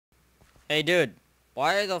Hey dude,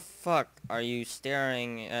 why the fuck are you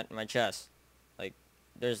staring at my chest? Like,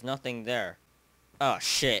 there's nothing there. Oh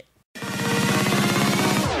shit.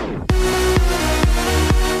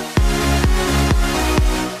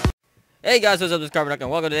 Hey guys, what's up? This is Carbon and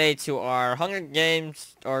welcome today to our Hunger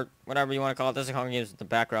Games, or whatever you want to call it. This is Hunger Games in the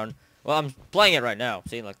background. Well, I'm playing it right now.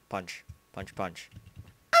 See, like, punch. Punch, punch.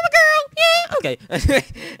 I'm a girl! Yeah!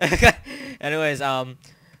 Okay. Anyways,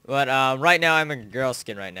 right now I'm in girl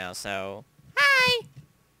skin right now, so... Hi!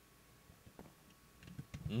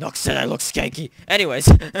 Nook said I look skanky. Anyways.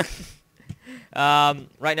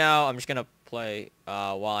 Right now I'm just gonna play,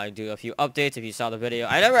 while I do a few updates. If you saw the video,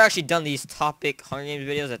 I never actually done these topic Hunger Games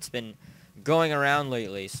videos that's been going around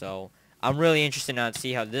lately, so I'm really interested now to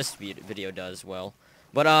see how this video does well.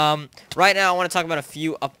 But, right now I want to talk about a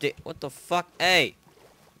few updates. What the fuck? Hey!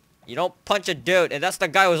 You don't punch a dude, and that's the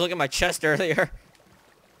guy who was looking at my chest earlier.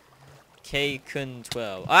 K-Kun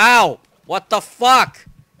 12. Ow! What the fuck?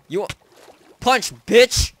 You punch,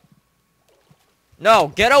 bitch!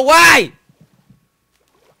 No, get away!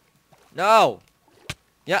 No.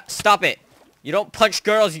 Yeah, stop it. You don't punch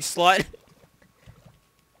girls, you slut.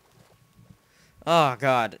 Oh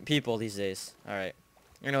god, people these days. Alright.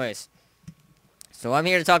 Anyways. So I'm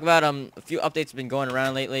here to talk about a few updates have been going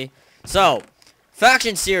around lately. So,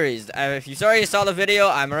 faction series. If you already saw the video,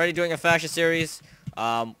 I'm already doing a faction series.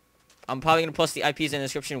 I'm probably gonna post the IPs in the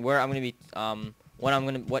description where I'm gonna be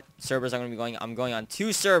what servers I'm gonna be going. I'm going on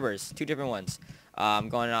 2 servers, 2 different ones. I'm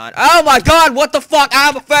going on. Oh my god, what the fuck? I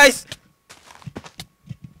have a face!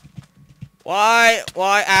 Why?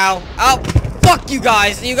 Ow. Ow! Fuck you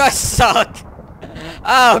guys! You guys suck!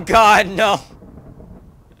 Oh god, no.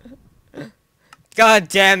 God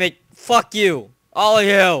damn it. Fuck you. All of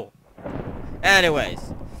you. Anyways.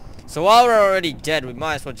 So while we're already dead, we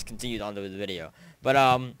might as well just continue on with the video. But,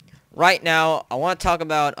 right now, I want to talk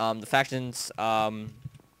about, the factions,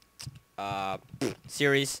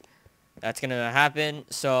 series that's gonna happen.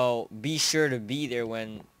 So, be sure to be there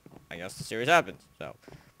when, I guess, the series happens. So,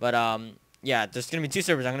 but, yeah, there's gonna be 2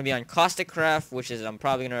 servers. I'm gonna be on Caustic Craft, which is, I'm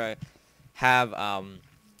probably gonna have, I'm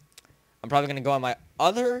probably gonna go on my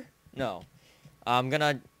other, no. I'm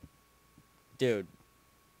gonna, dude,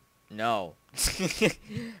 no.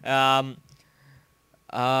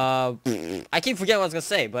 I keep forgetting what I was gonna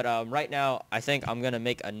say, but, right now, I think I'm gonna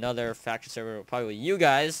make another faction server, probably with you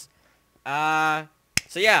guys. So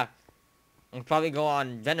yeah. I'll probably go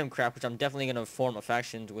on Venom Craft, which I'm definitely gonna form a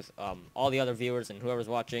faction with, all the other viewers and whoever's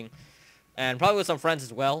watching. And probably with some friends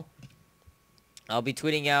as well. I'll be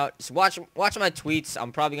tweeting out. Just watch my tweets.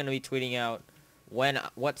 I'm probably gonna be tweeting out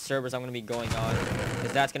what servers I'm gonna be going on,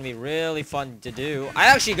 because that's gonna be really fun to do. I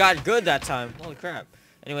actually got good that time. Holy crap.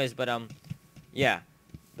 Anyways, but yeah.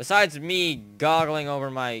 Besides me goggling over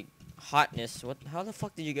my hotness, how the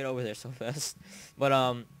fuck did you get over there so fast? But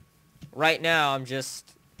right now I'm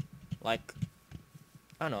just like,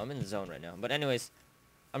 I don't know. I'm in the zone right now. But anyways.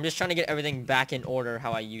 I'm just trying to get everything back in order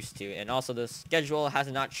how I used to. And also the schedule has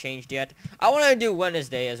not changed yet. I want to do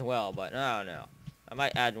Wednesday as well, but I don't know. I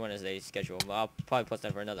might add Wednesday's schedule, but I'll probably post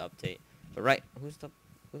that for another update. But who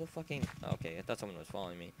the fucking, okay, I thought someone was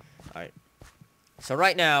following me. Alright. So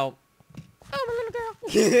right now, oh, my little girl.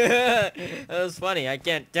 That was funny. I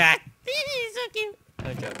can't, so cute.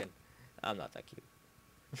 I'm joking. I'm not that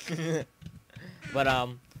cute. But,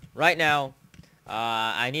 right now,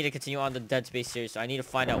 I need to continue on the Dead Space series, so I need to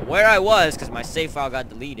find out where I was, because my save file got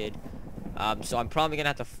deleted. So I'm probably gonna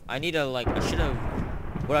have to,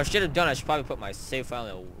 what I should have done, I should probably put my save file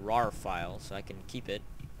in a RAR file, so I can keep it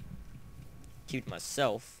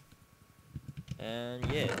myself. And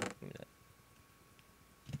yeah, give me that.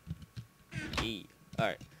 E.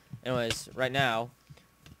 Alright. Anyways, right now,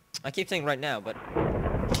 I keep saying right now, but,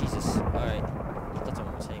 Jesus, alright. That's what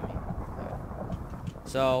I'm saying.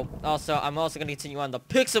 So, I'm also going to continue on the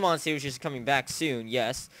PIXELMON series, which is coming back soon,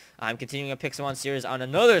 yes. I'm continuing a PIXELMON series on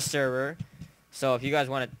another server. So, if you guys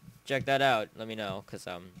want to check that out, let me know. Because,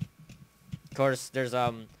 of course, there's,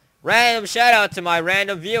 random shout-out to my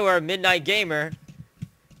random viewer, Midnight Gamer.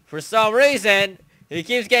 For some reason, he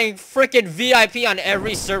keeps getting freaking VIP on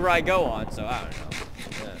every server I go on. So, I don't know.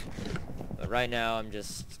 Yeah. But right now, I'm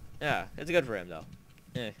just, yeah, it's good for him, though.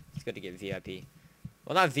 Yeah, it's good to get VIP.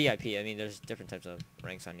 Well, not VIP. I mean, there's different types of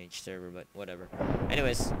ranks on each server, but whatever.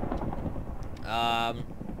 Anyways, what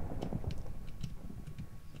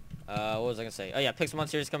was I gonna say? Oh yeah, PIXELMON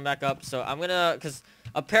series coming back up. So I'm gonna, cause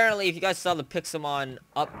apparently, if you guys saw the PIXELMON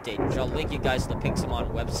update, which I'll link you guys to the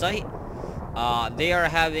PIXELMON website, they are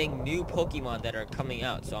having new Pokemon that are coming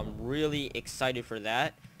out. So I'm really excited for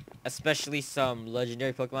that, especially some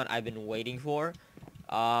legendary Pokemon I've been waiting for.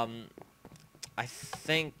 I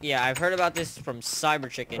think, yeah, I've heard about this from Cyber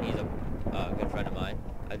Chicken. He's a good friend of mine.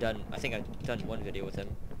 I think I've done one video with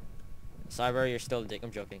him. Cyber, you're still a dick.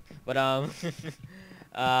 I'm joking. But,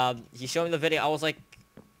 he showed me the video. I was, like,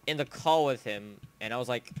 in the call with him, and I was,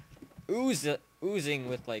 like, oozing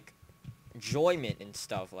with, like, enjoyment and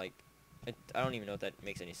stuff. Like, I don't even know if that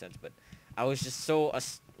makes any sense, but I was just so,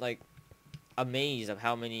 like, amazed of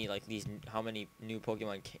how many, like, how many new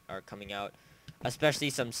Pokemon are coming out. Especially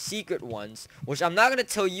some secret ones, which I'm not going to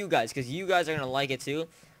tell you guys, because you guys are going to like it too.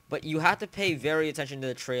 But you have to pay very attention to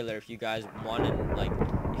the trailer if you guys want to, like,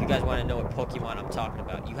 if you guys want to know what Pokemon I'm talking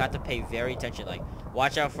about. You have to pay very attention. Like,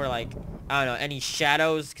 watch out for, like, I don't know, any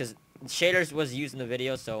shadows, because shaders was used in the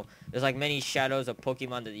video, so there's, like, many shadows of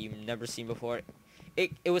Pokemon that you've never seen before.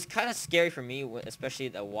 It was kind of scary for me, especially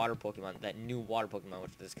the water Pokemon, that new water Pokemon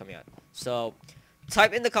which is coming out. So,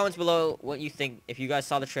 type in the comments below what you think, if you guys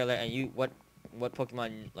saw the trailer, and what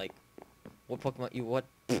Pokemon, like, what Pokemon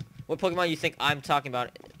you think I'm talking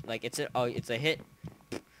about. Like, it's a hit.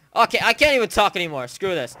 Okay, I can't even talk anymore.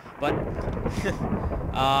 Screw this. But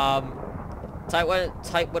type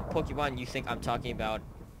what Pokemon you think I'm talking about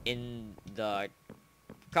in the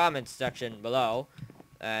comments section below.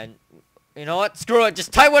 And you know what? Screw it.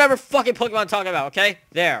 Just type whatever fucking Pokemon I'm talking about, okay?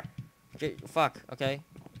 There. Fuck, okay?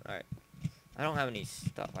 Alright. I don't have any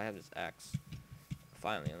stuff. I have this axe.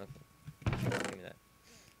 Finally, look. Give me that.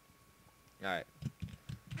 Alright.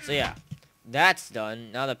 So yeah. That's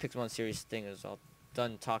done. Now that PIXELMON series thing is all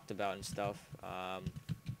done, talked about and stuff.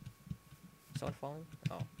 Someone falling?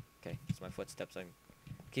 Oh, okay. It's my footsteps. I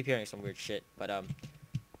keep hearing some weird shit. But what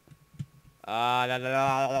was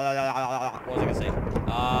I gonna say?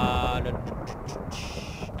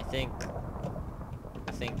 I think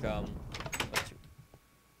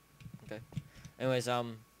okay. Anyways, I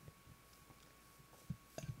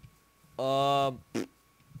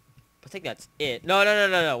think that's it.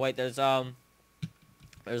 No. Wait, there's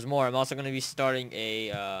more. I'm also gonna be starting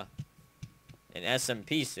an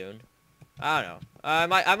SMP soon. I don't know.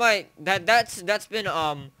 I might. That's been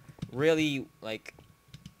really, like,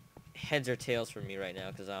 heads or tails for me right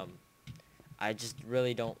now, because I just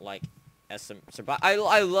really don't like I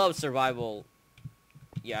love survival.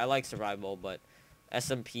 Yeah, I like survival, but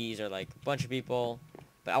SMPs are like a bunch of people.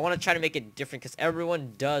 But I want to try to make it different, because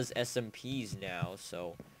everyone does SMPs now.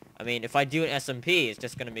 So, I mean, if I do an SMP, it's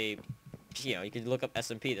just going to be, you know, you can look up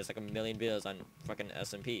SMP. There's like a million videos on fucking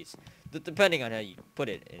SMPs. Depending on how you put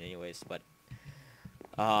it in anyways. But,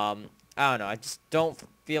 I don't know. I just don't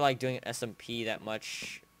feel like doing an SMP that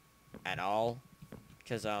much at all.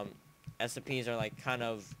 Because, SMPs are, like, kind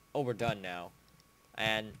of overdone now.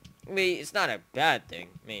 And, I mean, it's not a bad thing.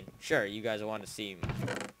 I mean, sure, you guys want to see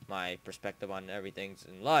my perspective on everything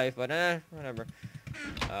in life, but whatever.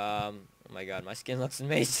 Oh my god, my skin looks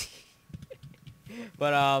amazing.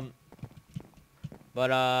 but I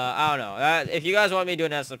don't know. If you guys want me to do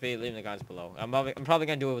an SMP, leave in the comments below. I'm probably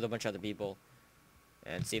gonna do it with a bunch of other people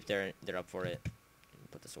and see if they're up for it.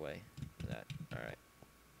 Put this away. That. All right.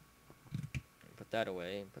 Put that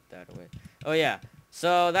away. Put that away. Oh yeah.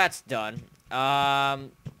 So that's done. I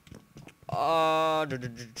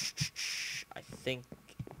think.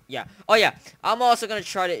 Yeah. Oh yeah. I'm also gonna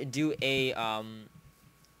try to do a I've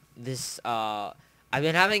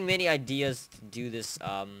been having many ideas to do this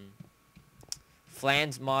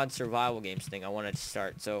Flans mod survival games thing I wanted to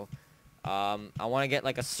start. So I want to get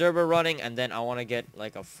like a server running, and then I want to get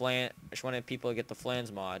like a I just wanted people to get the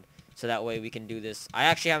Flans mod, so that way we can do this. I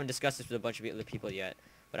actually haven't discussed this with a bunch of other people yet,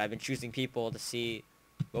 but I've been choosing people to see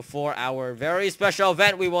before our very special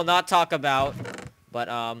event we will not talk about. But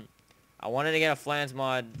I wanted to get a Flans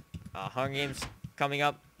mod Hunger Games coming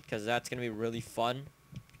up, because that's gonna be really fun.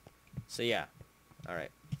 So yeah.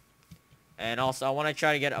 Alright. And also I want to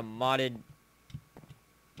try to get a modded.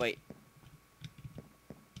 Wait.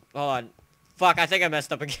 Hold on. Fuck, I think I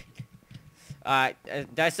messed up again.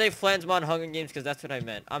 Did I say Flansmon Hunger Games? Because that's what I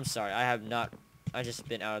meant. I'm sorry. I have not. I just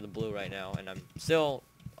been out of the blue right now, and I'm still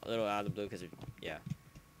a little out of the blue because yeah.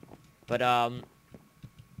 But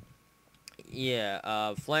yeah.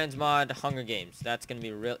 Flansmon Hunger Games. That's gonna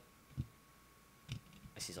be real.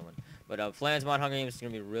 I see someone. But Flansmon Hunger Games is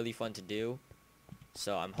gonna be really fun to do.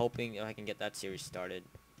 So I'm hoping I can get that series started.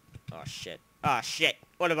 Oh shit. Ah shit.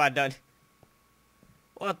 What have I done?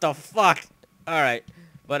 What the fuck? Alright.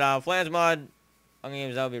 But Flansmon Hunger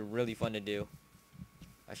Games, that would be really fun to do.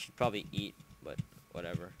 I should probably eat, but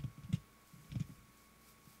whatever.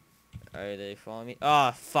 Are they following me?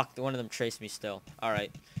 Oh fuck, one of them traced me still.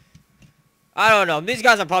 Alright. I don't know. These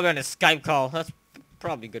guys are probably on a Skype call. That's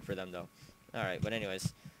probably good for them though. Alright, but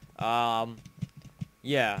anyways.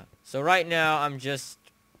 Yeah. So right now I'm just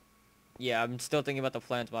yeah, I'm still thinking about the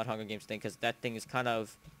Plants mod Hunger Games thing, because that thing is kind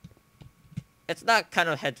of, it's not kind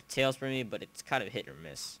of heads or tails for me, but it's kind of hit or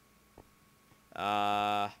miss.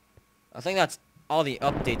 I think that's all the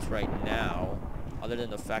updates right now, other than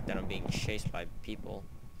the fact that I'm being chased by people.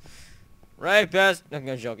 Right, Best? I'm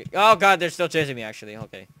gonna joke it. Oh god, they're still chasing me, actually.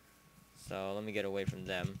 Okay. So, let me get away from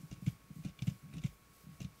them.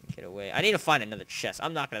 Get away. I need to find another chest.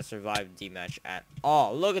 I'm not gonna survive D-match at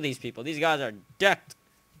all. Look at these people. These guys are decked.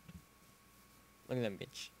 Look at them,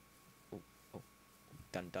 bitch. Oh, oh.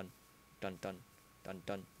 Dun, dun. Dun, dun. Dun,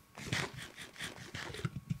 dun.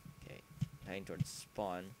 Okay. Heading towards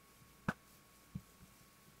spawn.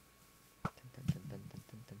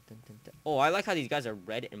 Oh, I like how these guys are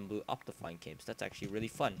red and blue Optifine camps. That's actually really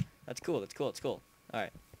fun. That's cool. That's cool. That's cool.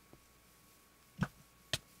 Alright.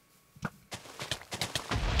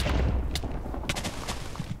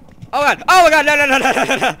 Oh god! Oh my god! No! No! No! No!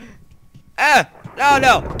 No! No! Ah! No!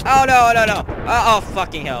 No! Oh no! No! No! Oh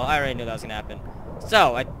fucking hell! I already knew that was gonna happen.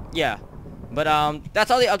 So yeah, but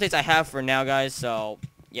that's all the updates I have for now, guys. So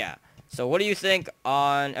yeah. So what do you think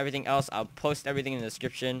on everything else? I'll post everything in the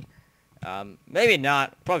description. Maybe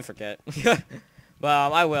not. Probably forget.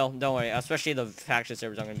 But I will. Don't worry. Especially the faction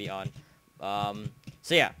servers I'm gonna be on.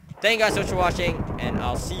 So yeah. Thank you guys so much for watching, and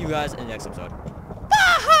I'll see you guys in the next episode.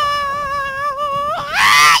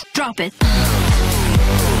 Drop it.